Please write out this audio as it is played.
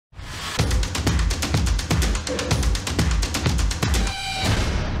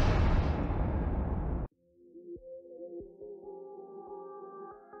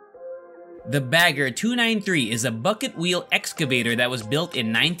The Bagger 293 is a bucket wheel excavator that was built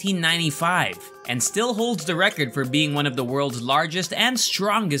in 1995 and still holds the record for being one of the world's largest and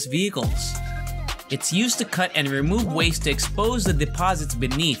strongest vehicles. It's used to cut and remove waste to expose the deposits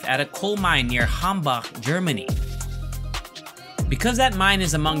beneath at a coal mine near Hambach, Germany. Because that mine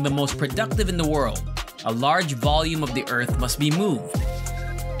is among the most productive in the world, a large volume of the earth must be moved.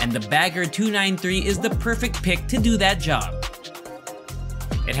 And the Bagger 293 is the perfect pick to do that job.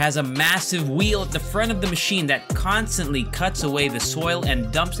 It has a massive wheel at the front of the machine that constantly cuts away the soil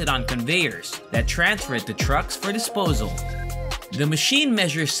and dumps it on conveyors that transfer it to trucks for disposal. The machine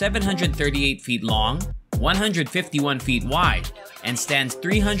measures 738 feet long, 151 feet wide, and stands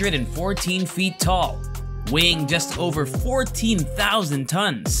 314 feet tall, weighing just over 14,000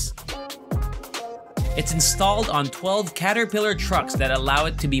 tons. It's installed on 12 Caterpillar trucks that allow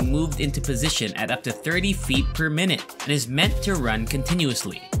it to be moved into position at up to 30 feet per minute and is meant to run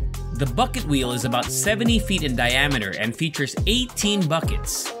continuously. The bucket wheel is about 70 feet in diameter and features 18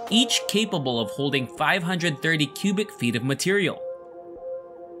 buckets, each capable of holding 530 cubic feet of material.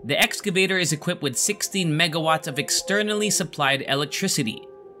 The excavator is equipped with 16 megawatts of externally supplied electricity,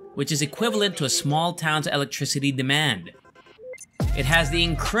 which is equivalent to a small town's electricity demand. It has the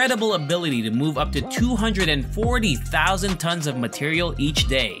incredible ability to move up to 240,000 tons of material each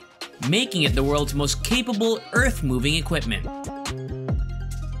day, making it the world's most capable earth-moving equipment.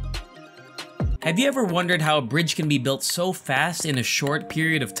 Have you ever wondered how a bridge can be built so fast in a short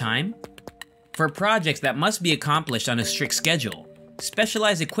period of time? For projects that must be accomplished on a strict schedule,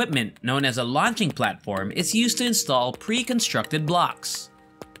 specialized equipment known as a launching platform is used to install pre-constructed blocks.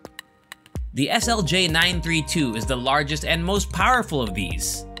 The SLJ 932 is the largest and most powerful of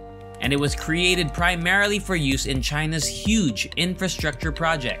these, and it was created primarily for use in China's huge infrastructure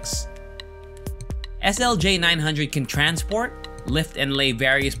projects. SLJ 900 can transport, lift and lay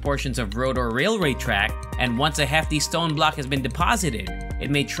various portions of road or railway track, and once a hefty stone block has been deposited,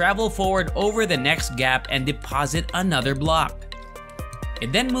 it may travel forward over the next gap and deposit another block.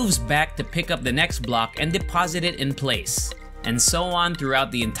 It then moves back to pick up the next block and deposit it in place, and so on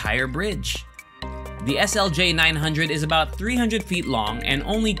throughout the entire bridge. The SLJ 900 is about 300 feet long and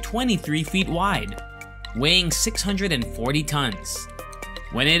only 23 feet wide, weighing 640 tons.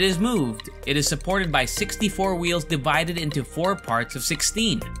 When it is moved, it is supported by 64 wheels divided into 4 parts of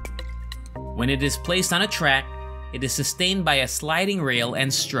 16. When it is placed on a track, it is sustained by a sliding rail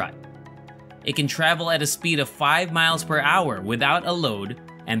and strut. It can travel at a speed of 5 miles per hour without a load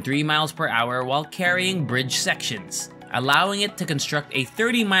and 3 miles per hour while carrying bridge sections, allowing it to construct a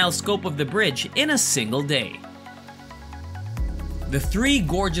 30-mile scope of the bridge in a single day. The Three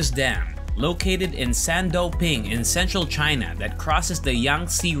Gorges Dam, located in Sandoping in central China that crosses the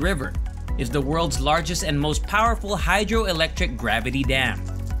Yangtze River, is the world's largest and most powerful hydroelectric gravity dam.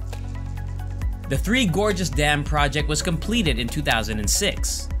 The Three Gorges Dam project was completed in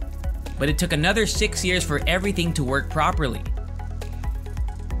 2006, but it took another 6 years for everything to work properly.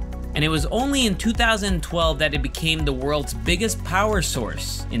 And it was only in 2012 that it became the world's biggest power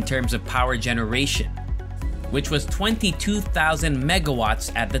source in terms of power generation, which was 22,000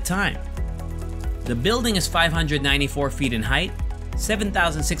 megawatts at the time. The building is 594 feet in height,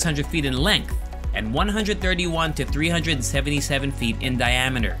 7,600 feet in length, and 131 to 377 feet in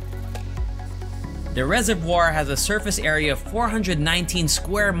diameter. The reservoir has a surface area of 419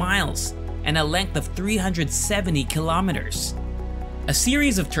 square miles and a length of 370 kilometers. A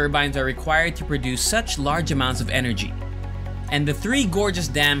series of turbines are required to produce such large amounts of energy, and the Three Gorges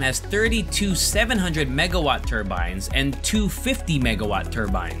Dam has 32 700 megawatt turbines and 2 50 megawatt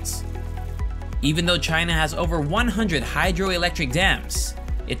turbines. Even though China has over 100 hydroelectric dams,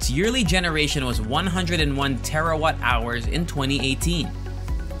 its yearly generation was 101 terawatt hours in 2018.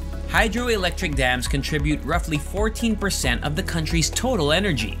 Hydroelectric dams contribute roughly 14% of the country's total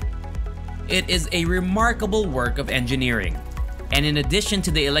energy. It is a remarkable work of engineering, and in addition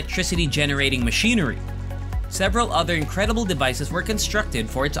to the electricity generating machinery, several other incredible devices were constructed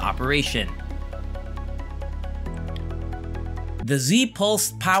for its operation. The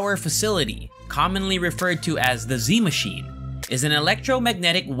Zpulse Power Facility, commonly referred to as the Z-Machine, is an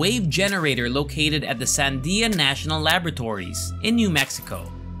electromagnetic wave generator located at the Sandia National Laboratories in New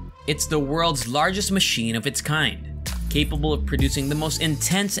Mexico. It's the world's largest machine of its kind, capable of producing the most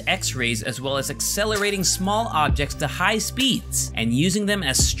intense X-rays as well as accelerating small objects to high speeds and using them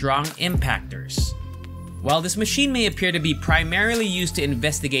as strong impactors. While this machine may appear to be primarily used to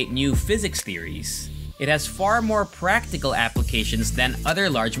investigate new physics theories, it has far more practical applications than other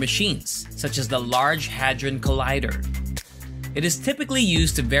large machines, such as the Large Hadron Collider. It is typically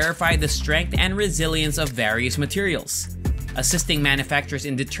used to verify the strength and resilience of various materials, assisting manufacturers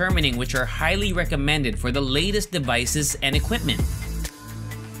in determining which are highly recommended for the latest devices and equipment.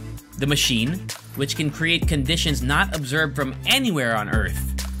 The machine, which can create conditions not observed from anywhere on Earth,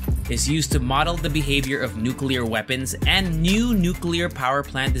 is used to model the behavior of nuclear weapons and new nuclear power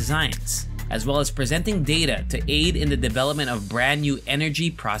plant designs, as well as presenting data to aid in the development of brand new energy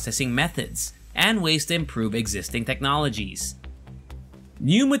processing methods and ways to improve existing technologies.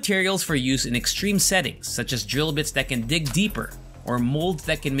 New materials for use in extreme settings, such as drill bits that can dig deeper or molds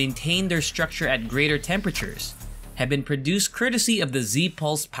that can maintain their structure at greater temperatures, have been produced courtesy of the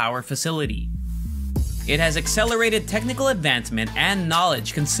Zpulse power facility. It has accelerated technical advancement and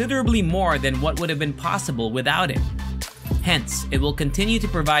knowledge considerably more than what would have been possible without it. Hence, it will continue to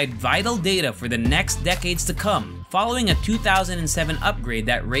provide vital data for the next decades to come, following a 2007 upgrade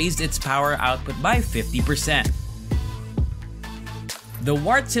that raised its power output by 50%. The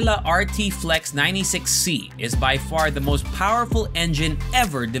Warzilla RT Flex 96C is by far the most powerful engine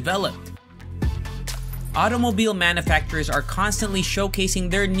ever developed. Automobile manufacturers are constantly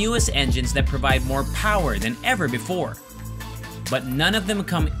showcasing their newest engines that provide more power than ever before. But none of them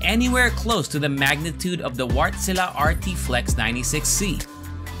come anywhere close to the magnitude of the Warzilla RT Flex 96C,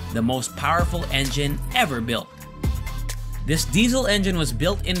 the most powerful engine ever built. This diesel engine was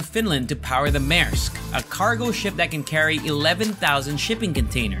built in Finland to power the Maersk, a cargo ship that can carry 11,000 shipping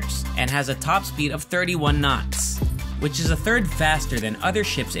containers and has a top speed of 31 knots, which is a third faster than other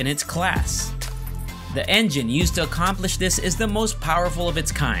ships in its class. The engine used to accomplish this is the most powerful of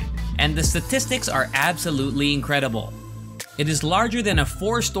its kind, and the statistics are absolutely incredible. It is larger than a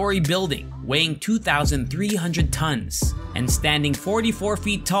 4-story building, weighing 2,300 tons, and standing 44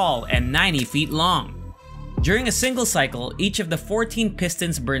 feet tall and 90 feet long. During a single cycle, each of the 14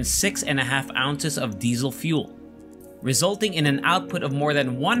 pistons burns 6.5 ounces of diesel fuel, resulting in an output of more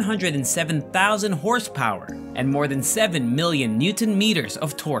than 107,000 horsepower and more than 7 million Newton meters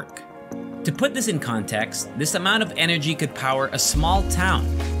of torque. To put this in context, this amount of energy could power a small town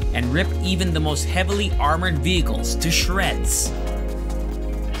and rip even the most heavily armored vehicles to shreds.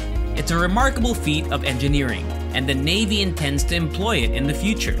 It's a remarkable feat of engineering, and the Navy intends to employ it in the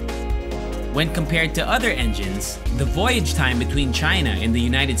future. When compared to other engines, the voyage time between China and the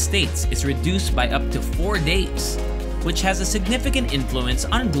United States is reduced by up to 4 days, which has a significant influence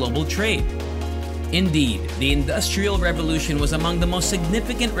on global trade. Indeed, the Industrial Revolution was among the most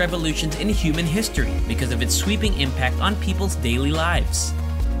significant revolutions in human history because of its sweeping impact on people's daily lives.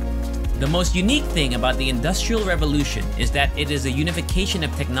 The most unique thing about the Industrial Revolution is that it is a unification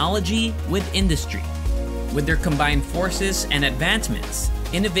of technology with industry. With their combined forces and advancements,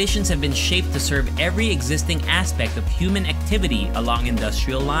 innovations have been shaped to serve every existing aspect of human activity along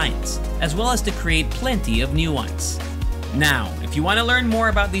industrial lines, as well as to create plenty of new ones. Now, if you want to learn more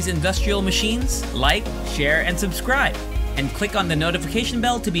about these industrial machines, like, share, and subscribe, and click on the notification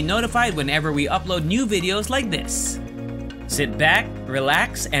bell to be notified whenever we upload new videos like this. Sit back,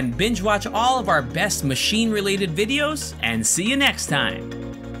 relax, and binge watch all of our best machine-related videos, and see you next time!